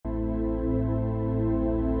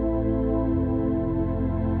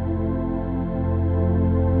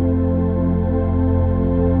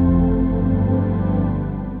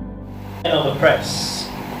press.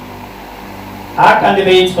 Our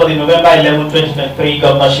candidate for the November 11, 2023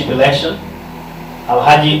 governorship election,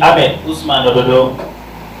 Alhaji Ahmed Usman Ododo,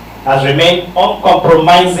 has remained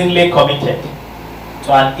uncompromisingly committed to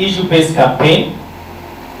an issue-based campaign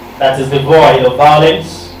that is devoid of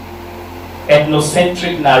violence,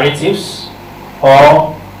 ethnocentric narratives,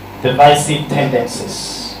 or divisive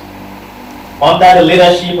tendencies. Under the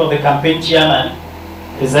leadership of the campaign chairman,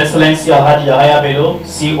 His Excellency Alhaji Yahaya Bello,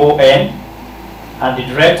 CON, and the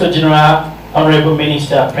Director General, Honorable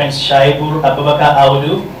Minister Prince Shaibur Abubakar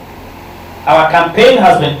Audu, our campaign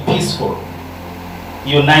has been peaceful,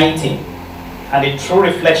 uniting, and a true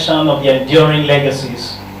reflection of the enduring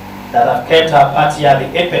legacies that have kept our party at the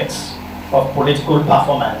apex of political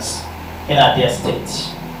performance in our dear state.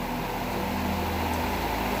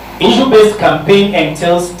 Issue-based campaign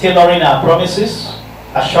entails tailoring our promises,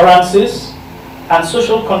 assurances, and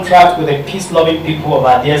social contract with the peace-loving people of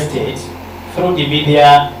our dear state through the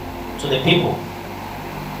media to the people.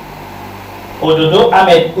 Ododo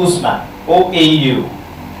Ahmed Usman, OAU,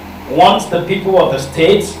 wants the people of the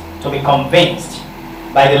state to be convinced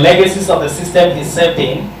by the legacies of the system he served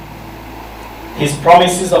in, his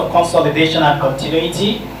promises of consolidation and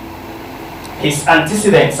continuity, his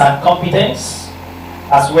antecedents and competence,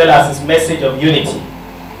 as well as his message of unity.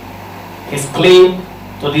 His claim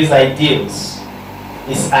to these ideals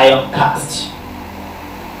is iron cast.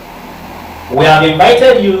 We have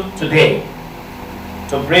invited you today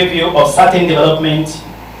to brief you of certain developments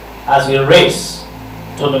as we race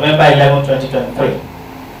to November 11, 2023.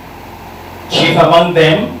 Chief among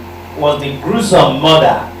them was the gruesome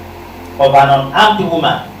murder of an unarmed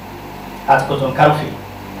woman at Kotonkarufi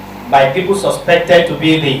by people suspected to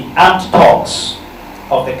be the armed thugs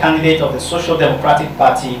of the candidate of the Social Democratic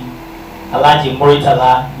Party, Alhaji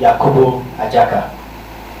Muritala Yakubu Ajaka.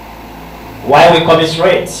 While we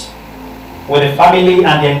commiserate with the family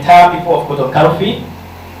and the entire people of Kotonkarufi,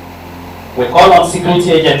 we call on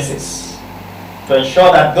security agencies to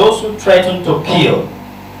ensure that those who threatened to kill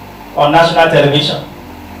on national television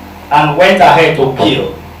and went ahead to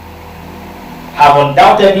kill have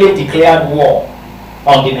undoubtedly declared war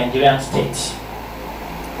on the Nigerian state,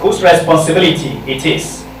 whose responsibility it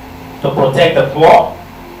is to protect the poor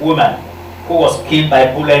woman who was killed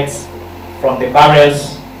by bullets from the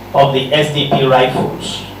barrels of the SDP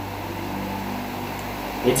rifles.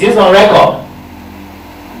 It is on record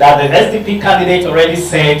that the SDP candidate already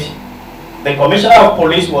said the Commissioner of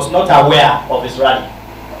Police was not aware of his rally.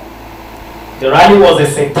 The rally was a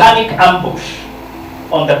satanic ambush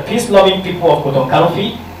on the peace-loving people of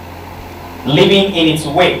Kotonkarufi, leaving in its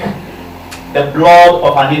wake the blood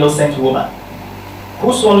of an innocent woman,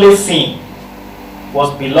 whose only sin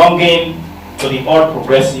was belonging to the All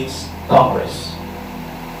Progressives Congress.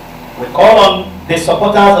 We call on the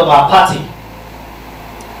supporters of our party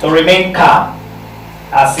to remain calm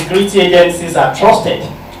as security agencies are trusted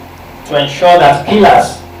to ensure that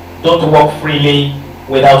killers don't walk freely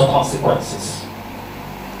without consequences.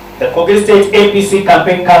 The Kogi State APC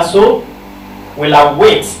Campaign Council will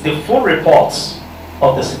await the full reports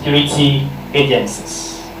of the security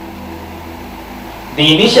agencies.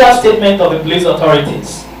 The initial statement of the police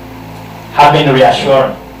authorities have been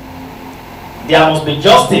reassuring. There must be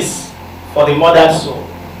justice for the murdered soul.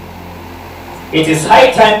 It is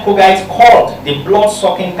high time Kogites called the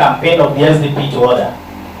blood-sucking campaign of the SDP to order.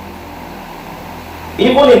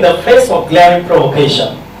 Even in the face of glaring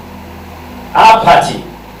provocation, our party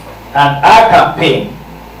and our campaign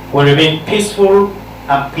will remain peaceful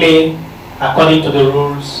and play according to the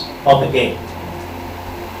rules of the game.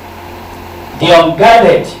 The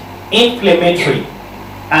unguarded, inflammatory,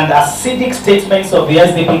 and acidic statements of the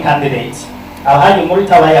SDP candidate, Alhaji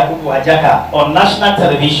Muritala Yakubu Ajaka, on national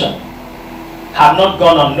television have not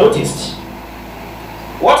gone unnoticed.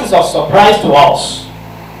 What is of surprise to us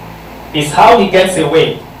is how he gets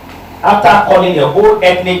away after calling a whole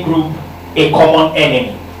ethnic group a common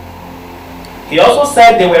enemy. He also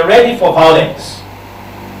said they were ready for violence.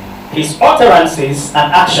 His utterances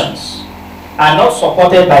and actions are not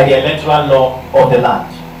supported by the electoral law of the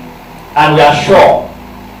land. And we are sure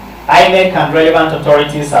INEC and relevant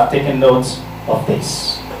authorities have taken note of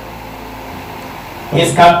this.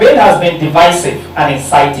 His campaign has been divisive and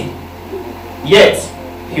inciting, yet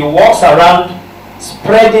he walks around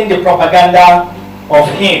spreading the propaganda of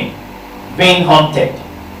him being hunted.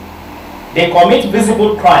 They commit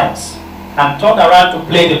visible crimes and turn around to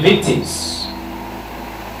play the victims.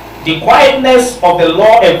 The quietness of the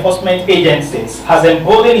law enforcement agencies has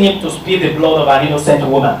emboldened him to spill the blood of an innocent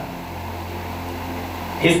woman.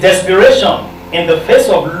 His desperation in the face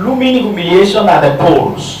of looming humiliation at the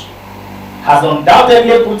polls has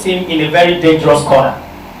undoubtedly put him in a very dangerous corner.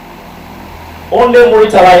 Only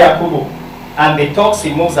Muritala Yakubu and the talks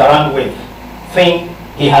he moves around with think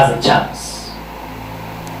he has a chance.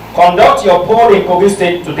 Conduct your poll in Kogi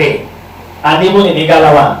State today, and even in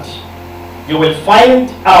Igala land, you will find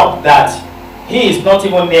out that he is not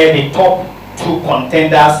even near the top 2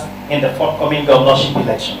 contenders in the forthcoming governorship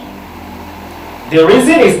election. The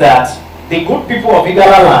reason is that the good people of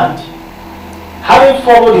Igala land, having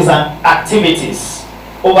followed his activities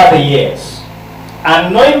over the years,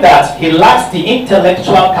 and knowing that he lacks the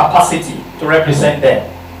intellectual capacity to represent them,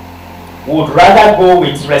 would rather go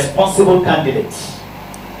with responsible candidates.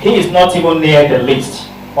 He is not even near the list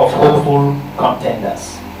of hopeful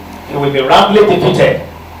contenders. He will be roundly defeated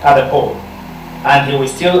at the poll, and he will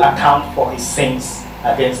still account for his sins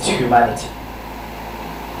against humanity.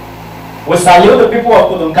 We salute the people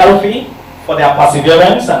of Kudunkalufi for their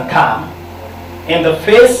perseverance and calm in the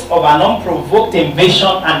face of an unprovoked invasion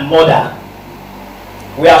and murder.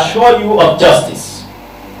 We assure you of justice.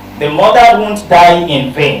 The murdered won't die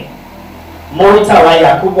in vain. Muritala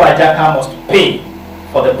Yakubu Ajaka must pay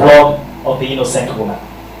for the blood of the innocent woman.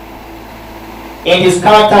 In his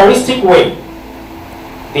characteristic way,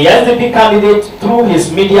 the SDP candidate, through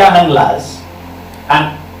his media handlers,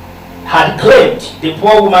 and had claimed the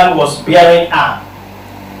poor woman was bearing arm,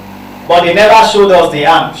 but they never showed us the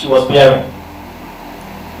arm she was bearing.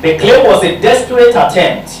 The claim was a desperate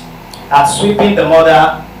attempt at sweeping the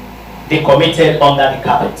murder they committed under the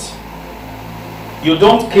carpet. You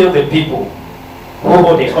don't kill the people who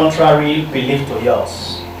hold the contrary belief to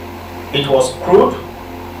yours. It was crude,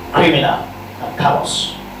 criminal, and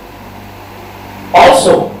callous.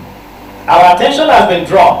 Also, our attention has been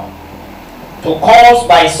drawn to calls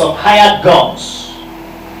by some hired guns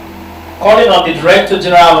calling on the Director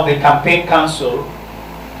General of the Campaign Council,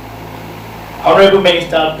 Honorable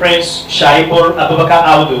Minister Prince Shaibul Abubakar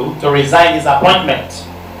Audu, to resign his appointment,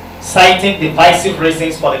 citing divisive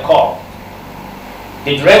reasons for the call.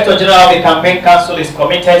 The Director General of the Campaign Council is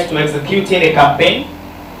committed to executing a campaign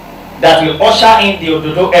that will usher in the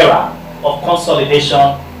Ododo era of consolidation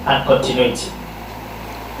and continuity.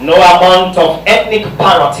 No amount of ethnic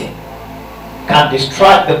parroting can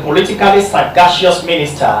distract the politically sagacious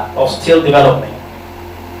Minister of Steel Development,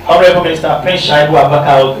 Honorable Minister Prince Shaibu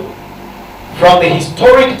Abubakar Audu, from the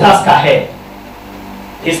historic task ahead.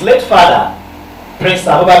 His late father, Prince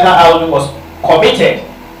Abubakar Audu, was committed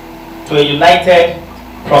to a united,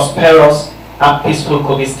 prosperous, and peaceful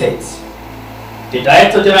Kogi State. The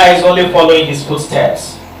Director General is only following his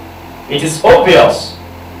footsteps. It is obvious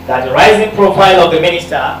that the rising profile of the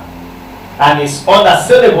Minister and his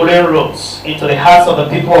unassailable inroads into the hearts of the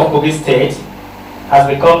people of Kogi State has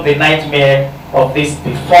become the nightmare of these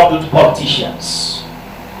befuddled politicians.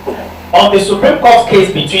 On the Supreme Court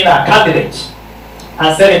case between our candidate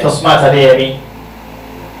and Senator Smart Adeyemi,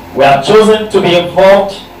 we have chosen to be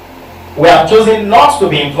involved. We have chosen not to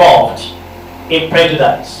be involved in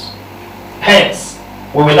prejudice. Hence,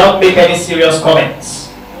 we will not make any serious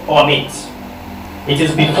comments on it. It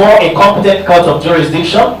is before a competent court of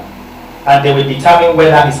jurisdiction, and they will determine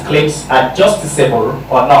whether his claims are justiciable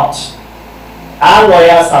or not. Our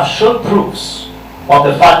lawyers have shown proofs of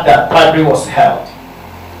the fact that bribery was held.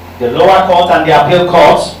 The lower court and the appeal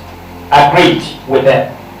court agreed with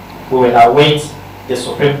them. We will await the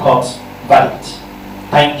Supreme Court verdict.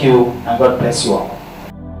 Thank you, and God bless you all.